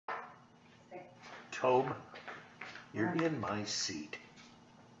Toby, you're in my seat.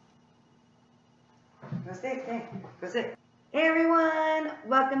 Go sit, go sit. Hey everyone,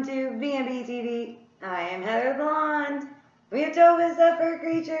 welcome to VMB TV. I am Heather the Blonde. We have Toby the fur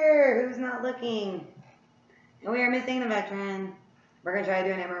creature who's not looking. And we are missing the veteran. We're going to try to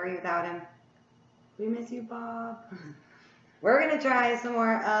do an MRE without him. We miss you, Bob. We're going to try some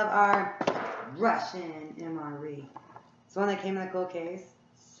more of our Russian MRE. It's one that came in a cool case.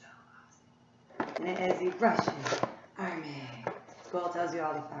 So awesome. And it is the Russian Army. Cool, it tells you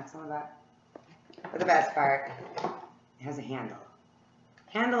all the facts on the back. But the best part, it has a handle.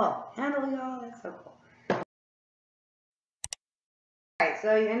 Handle, y'all, that's so cool. Alright,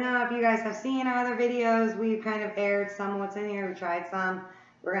 so you know, if you guys have seen our other videos, we've kind of aired some of what's in here. We tried some.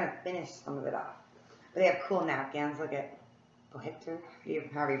 We're going to finish some of it off. But they have cool napkins. Look at Hector,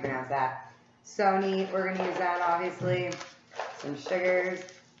 however you pronounce that. So neat. We're going to use that, obviously. Some sugars.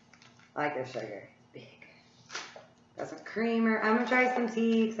 I like their sugar. Big. Got some creamer. I'm going to try some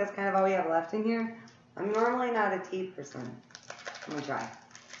tea because that's kind of all we have left in here. I'm normally not a tea person. I'm going to try.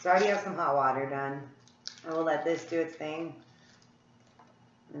 So I already have some hot water done. I will let this do its thing.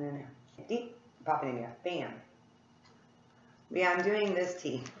 And then deep, pop it in here. Bam. But yeah, I'm doing this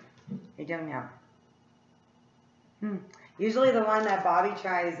tea. I don't know. Usually the one that Bobby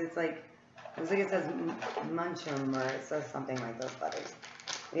tries, it's like, looks like it says Munchum or it says something like those letters.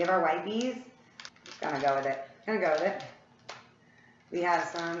 We have our white bees. Gonna go with it. We have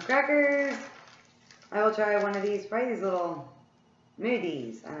some crackers. I will try one of these. Probably these little, maybe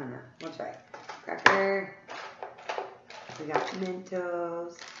these. I don't know. We'll try. Cracker. We got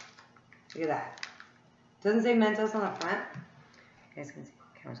Mentos. Look at that. Doesn't say Mentos on the front. You guys can see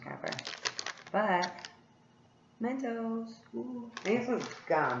camera's kind of far. But Mentos. Ooh. I think this one's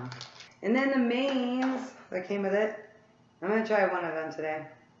gum. And then the mains that came with it. I'm going to try one of them today.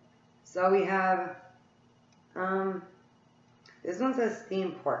 So we have, this one says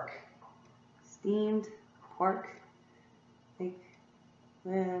steamed pork. Steamed pork. Like,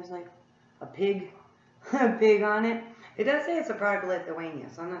 there's like a pig, on it. It does say it's a product of Lithuania,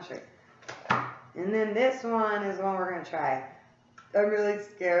 so I'm not sure. And then this one is the one we're going to try. I'm really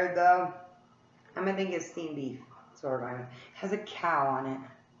scared though. I'm going to think it's steamed beef. That's what we're going with. It has a cow on it.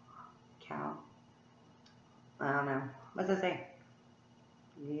 Cow? I don't know. What's it say?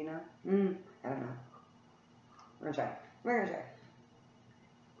 Do you know? I don't know. We're going to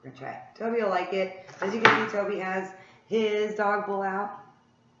try. Toby will like it. As you can see, Toby has his dog bowl out.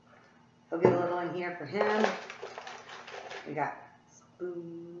 He'll get a little in here for him. We got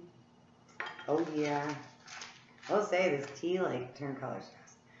spoon. Oh yeah. I'll say this tea like turned colors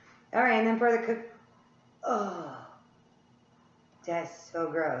fast. Alright, and then for the cook. Oh. That's so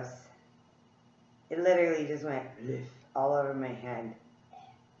gross. It literally just went all over my head.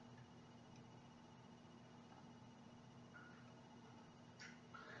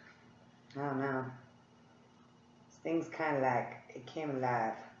 I don't know. This thing's kind of like, it came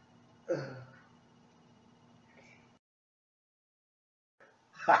alive. Ugh.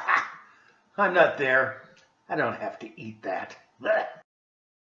 I'm not there. I don't have to eat that. Ew,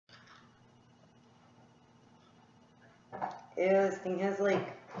 this thing has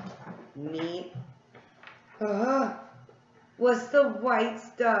like meat. What's the white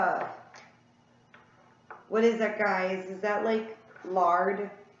stuff? What is that, guys? Is that like lard?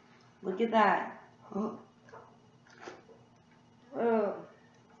 Look at that. Oh.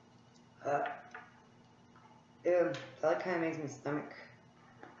 Ew, that kind of makes my stomach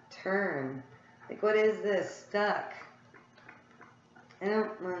turn. Like, what is this? Stuck. I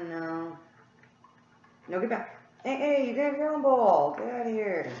don't want to know. No, get back. Hey, you can have your own bowl. Get out of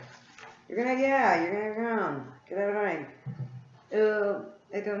here. You're gonna have your own. Get out of mine. I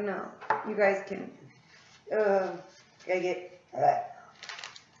don't know. You guys can. I gotta get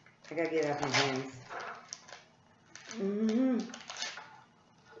it off my hands.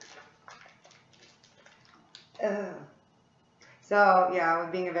 So, yeah,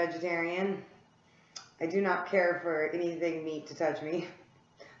 with being a vegetarian, I do not care for anything meat to touch me.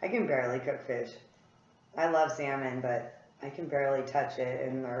 I can barely cook fish. I love salmon, but I can barely touch it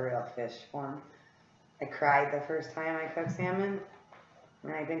in the real fish form. I cried the first time I cooked salmon.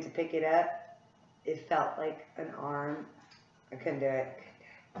 When I went to pick it up, it felt like an arm. I couldn't do it.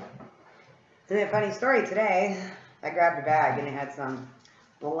 And a funny story today, I grabbed a bag and it had some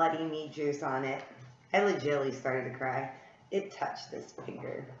bloody meat juice on it. I legitimately started to cry. It touched this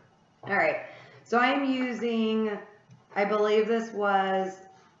finger. Alright, so I'm using, I believe this was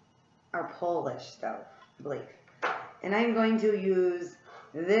our Polish stove, I believe. And I'm going to use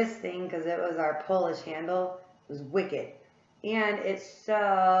this thing because it was our Polish handle. It was wicked. And it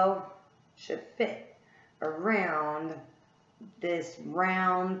so should fit. around this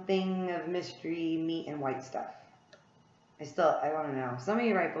round thing of mystery meat and white stuff? I want to know.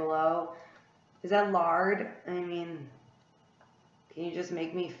 Somebody right below, is that lard? I mean, can you just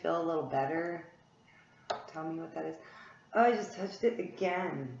make me feel a little better? Tell me what that is. Oh, I just touched it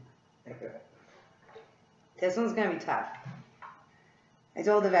again. This one's going to be tough. I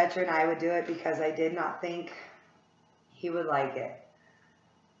told the veteran I would do it because I did not think he would like it.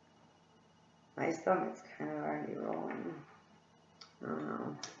 My stomach's kind of already rolling. I don't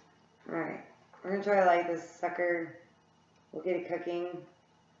know. Alright, we're going to try to light this sucker. We'll get it cooking.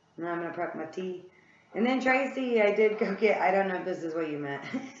 And then I'm going to prep my tea. And then Tracy, I did go get, I don't know if this is what you meant.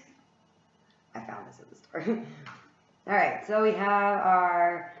 I found this at the store. Alright, so we have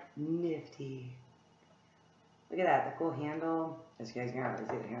our nifty. Look at that, the cool handle. As you guys can already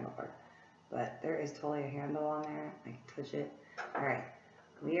see the handle part. But there is totally a handle on there. I can touch it. Alright,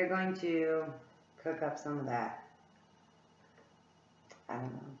 we are going to cook up some of that. I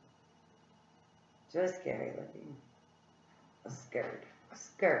don't know. Just scary looking.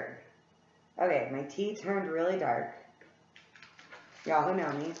 Scared. Okay, my tea turned really dark. Y'all who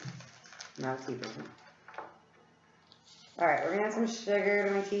know me, I'm not a tea person. Alright, we're gonna add some sugar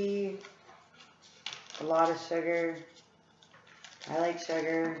to my tea. A lot of sugar. I like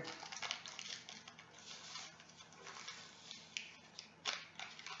sugar.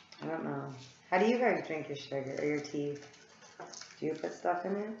 I don't know. How do you guys drink your sugar or your tea? Do you put stuff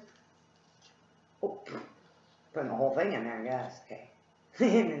in it? Oh, putting the whole thing in there, I guess. Okay.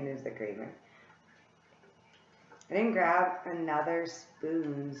 And then there's the creamer. I didn't grab another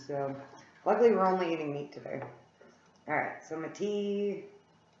spoon, so luckily we're only eating meat today. Alright, so my tea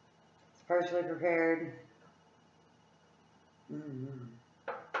is partially prepared.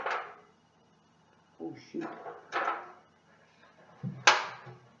 Oh shoot.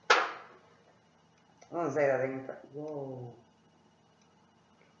 I want to say that thing. Whoa.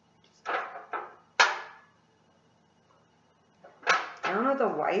 I don't know what the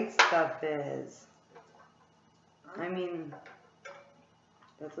white stuff is. I mean,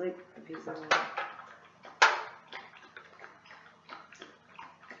 that's like a piece of meat.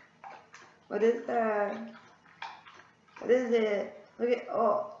 What is that? What is it? Look at,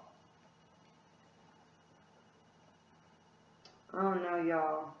 oh. Oh no,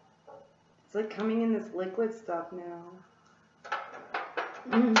 y'all. It's like coming in this liquid stuff now.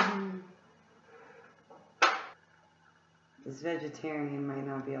 This vegetarian might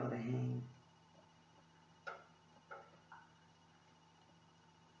not be able to hang.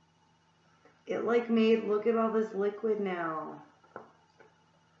 It like made, look at all this liquid now.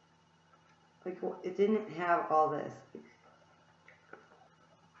 Like it didn't have all this.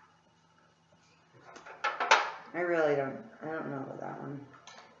 I don't know about that one.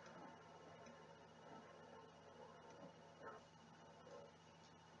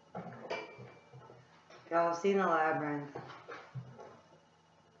 Y'all have seen the labyrinth.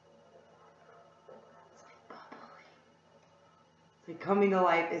 It's like coming to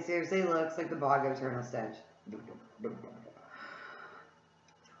life. It seriously looks like the bog of eternal stench.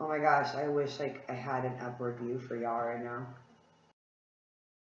 Oh my gosh, I wish like I had an upward view for y'all right now.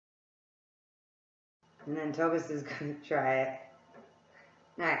 And then Toby is gonna try it.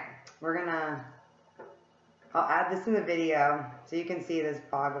 Alright, I'll add this in the video so you can see this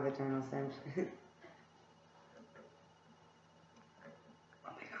bog of eternal stench.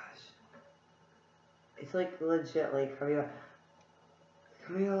 Oh my gosh. It's like legit like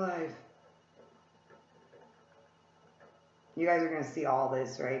coming alive. You guys are gonna see all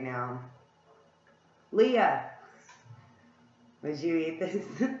this right now. Leah, would you eat this?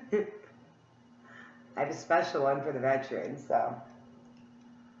 I have a special one for the veteran, so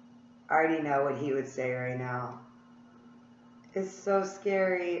I already know what he would say right now. It's so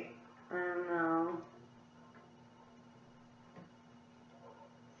scary. I don't know.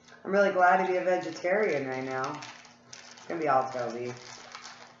 I'm really glad to be a vegetarian right now. It's gonna be all Toby.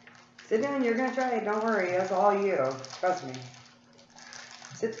 Sit down, you're gonna try it. Don't worry, that's all you. Trust me.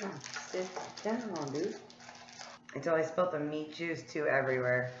 Sit down. Sit down, dude. Until I spilled the meat juice too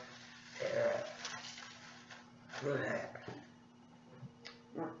everywhere. I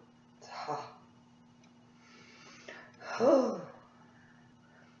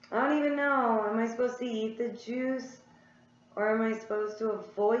don't even know. Am I supposed to eat the juice? Or am I supposed to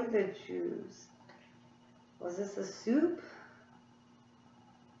avoid the juice? Was this a soup?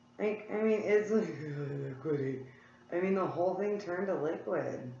 Like, I mean, it's like liquidy. I mean, the whole thing turned to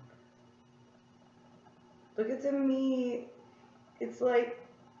liquid. Look at the meat. It's like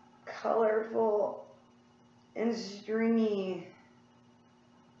colorful and stringy.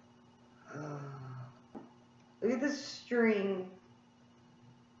 at the string.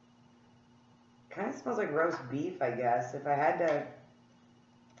 Kind of smells like roast beef, I guess. If I had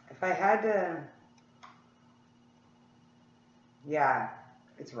to, yeah,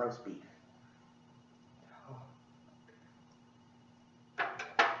 it's roast beef.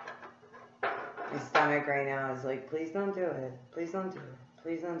 My stomach right now is like, please don't do it. Please don't do it.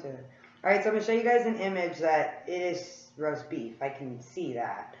 Please don't do it. Alright, so I'm going to show you guys an image that it is roast beef. I can see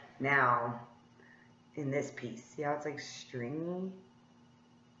that now in this piece. See how it's like stringy?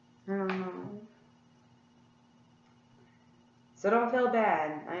 I don't know. So don't feel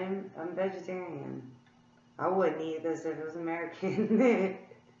bad. I'm vegetarian. I wouldn't eat this if it was American.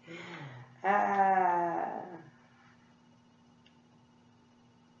 Oh.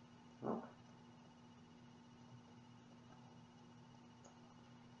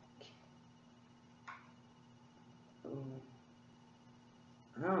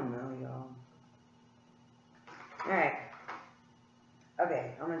 I don't know, y'all. Alright.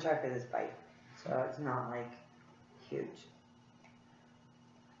 Okay, I'm gonna try for this bite. So it's not like huge.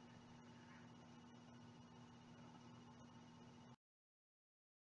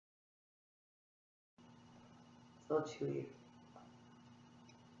 It's a little chewy.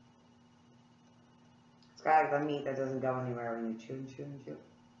 It's got like the meat that doesn't go anywhere when you chew and chew and chew.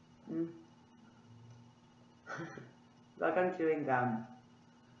 Like I'm chewing gum.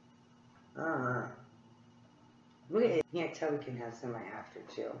 I don't know. Look at it. Yeah, Toby can have some right after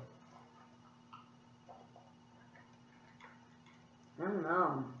too. I don't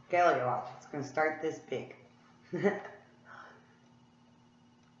know. Okay, look at watch. It's gonna start this big. It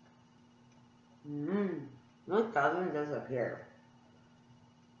doesn't disappear.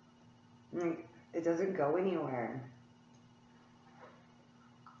 It doesn't go anywhere.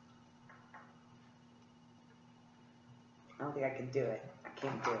 I don't think I can do it. I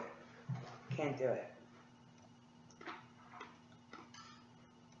can't do it. Can't do it.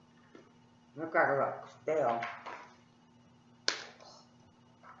 Look at it, stale.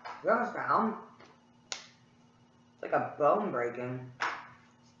 You know what sound? It's like a bone breaking.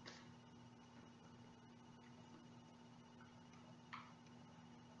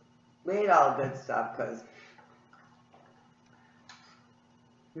 We ate all the good stuff because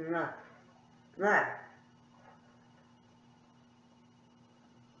not.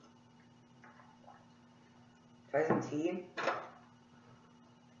 Try some tea.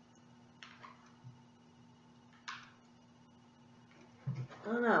 I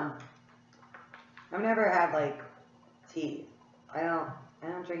don't know. I've never had like tea. I don't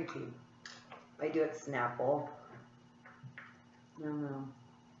drink tea. I do it Snapple. I don't know.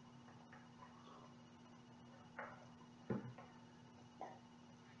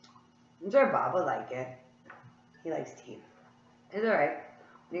 I'm sure Bob would like it. He likes tea. It's alright.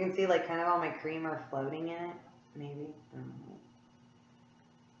 You can see like kind of all my cream are floating in it. Maybe. I don't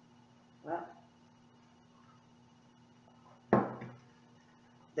know. What?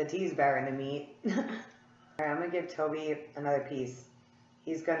 The tea's better than the meat. Alright, I'm going to give Toby another piece.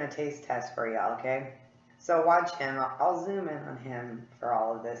 He's going to taste test for y'all, okay? So watch him. I'll zoom in on him for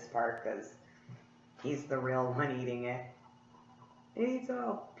all of this part because he's the real one eating it. He eats it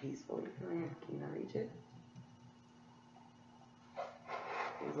all peacefully. Oh, yeah. Can you not reach it?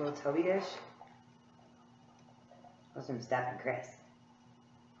 Here's a little Toby dish. That's from Steph and Chris.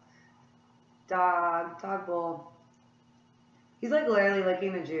 Dog bowl. He's like literally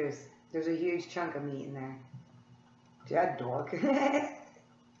licking the juice. There's a huge chunk of meat in there. Dude, that dork.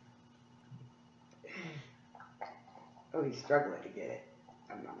 Oh, he's struggling to get it.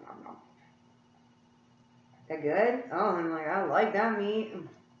 Nom, nom, nom, nom. That good? Oh, I'm like, I like that meat.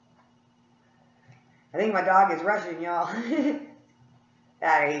 I think my dog is Russian, y'all. He's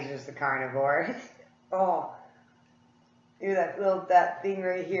just a carnivore. Oh, dude, that thing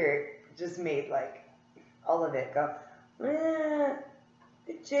right here just made like all of it go.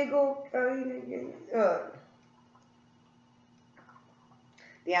 Jiggle.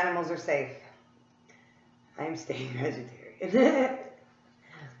 The animals are safe. I am staying vegetarian.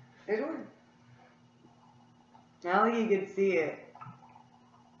 There's one. Now you can see it.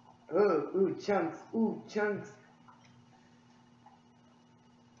 Ooh, chunks. Ooh, chunks.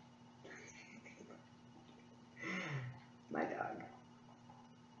 My dog.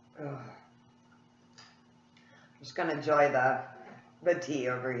 Ugh. I'm just gonna enjoy the tea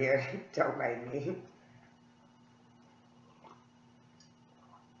over here. Don't mind me.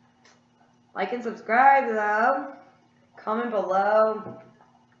 Like and subscribe though. Comment below.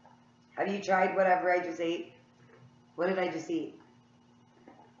 Have you tried whatever I just ate? What did I just eat?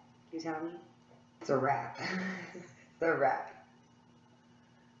 Can you tell me? It's a wrap. It's a wrap.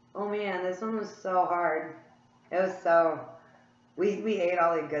 Oh man, this one was so hard. It was so, we ate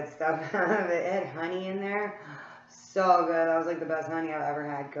all the good stuff out of it. It had honey in there. So good. That was like the best honey I've ever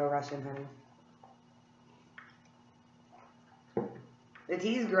had. Go Russian honey. The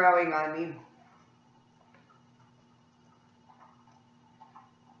tea's growing on me.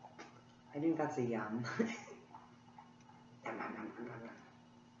 I think that's a yum.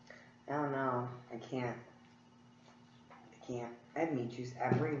 I don't know. I can't. I have meat juice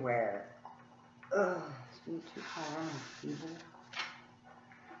everywhere. Ugh, it's been too hot on my people.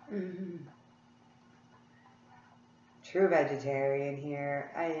 True vegetarian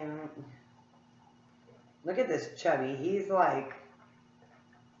here. I am. Look at this chubby. He's like,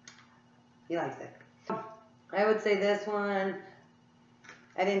 he likes it. I would say this one,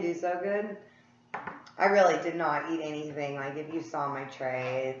 I didn't do so good. I really did not eat anything. Like, if you saw my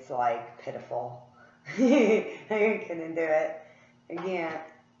tray, it's like pitiful. I couldn't do it. I can't.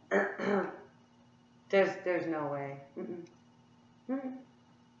 There's no way.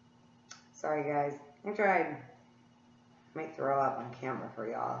 Sorry, guys. I tried. Might throw up on camera for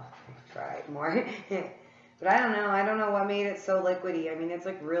y'all. I tried more. But I don't know. I don't know what made it so liquidy. I mean, it's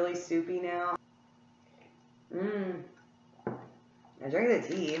like really soupy now. I drank the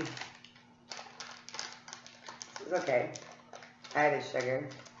tea. It's okay. I added sugar.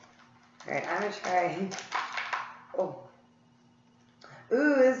 Alright, I'm gonna try. Oh.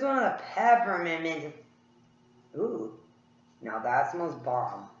 Ooh, this is one of the peppermint mint. Ooh. Now that smells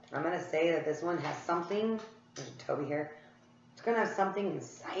bomb. I'm gonna say that this one has something. There's a Toby here. It's gonna have something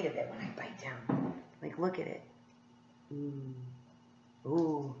inside of it when I bite down. Like, look at it. Ooh.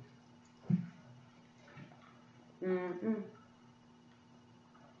 Ooh.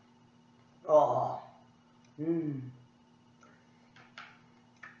 Oh.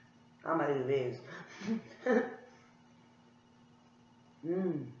 I'm gonna do these.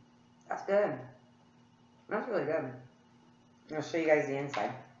 That's good. That's really good. I'll show you guys the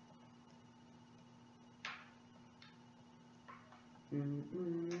inside. I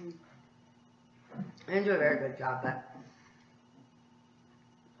didn't do a very good job, but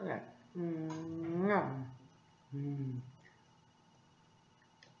okay.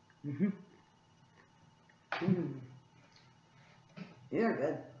 These are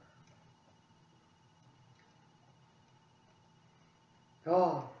good.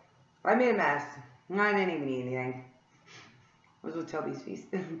 Oh, I made a mess. I didn't even eat anything. It was with Toby's feast.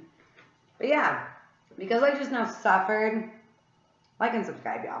 But yeah, because I just now suffered, like and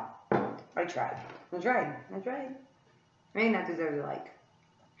subscribe, y'all. I tried. I think that deserves a like.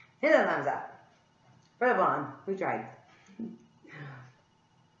 Hit that thumbs up. Put it on. We tried.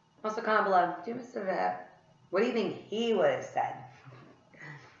 Also comment below. Do you miss the vet? What do you think he would have said?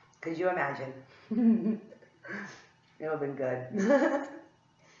 Could you imagine? It would have been good.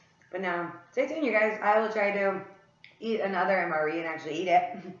 But now, stay tuned, you guys. I will try to eat another MRE and actually eat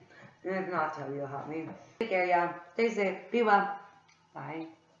it. And if not, Toby will help me. Take care, y'all. Stay safe. Be well. Bye.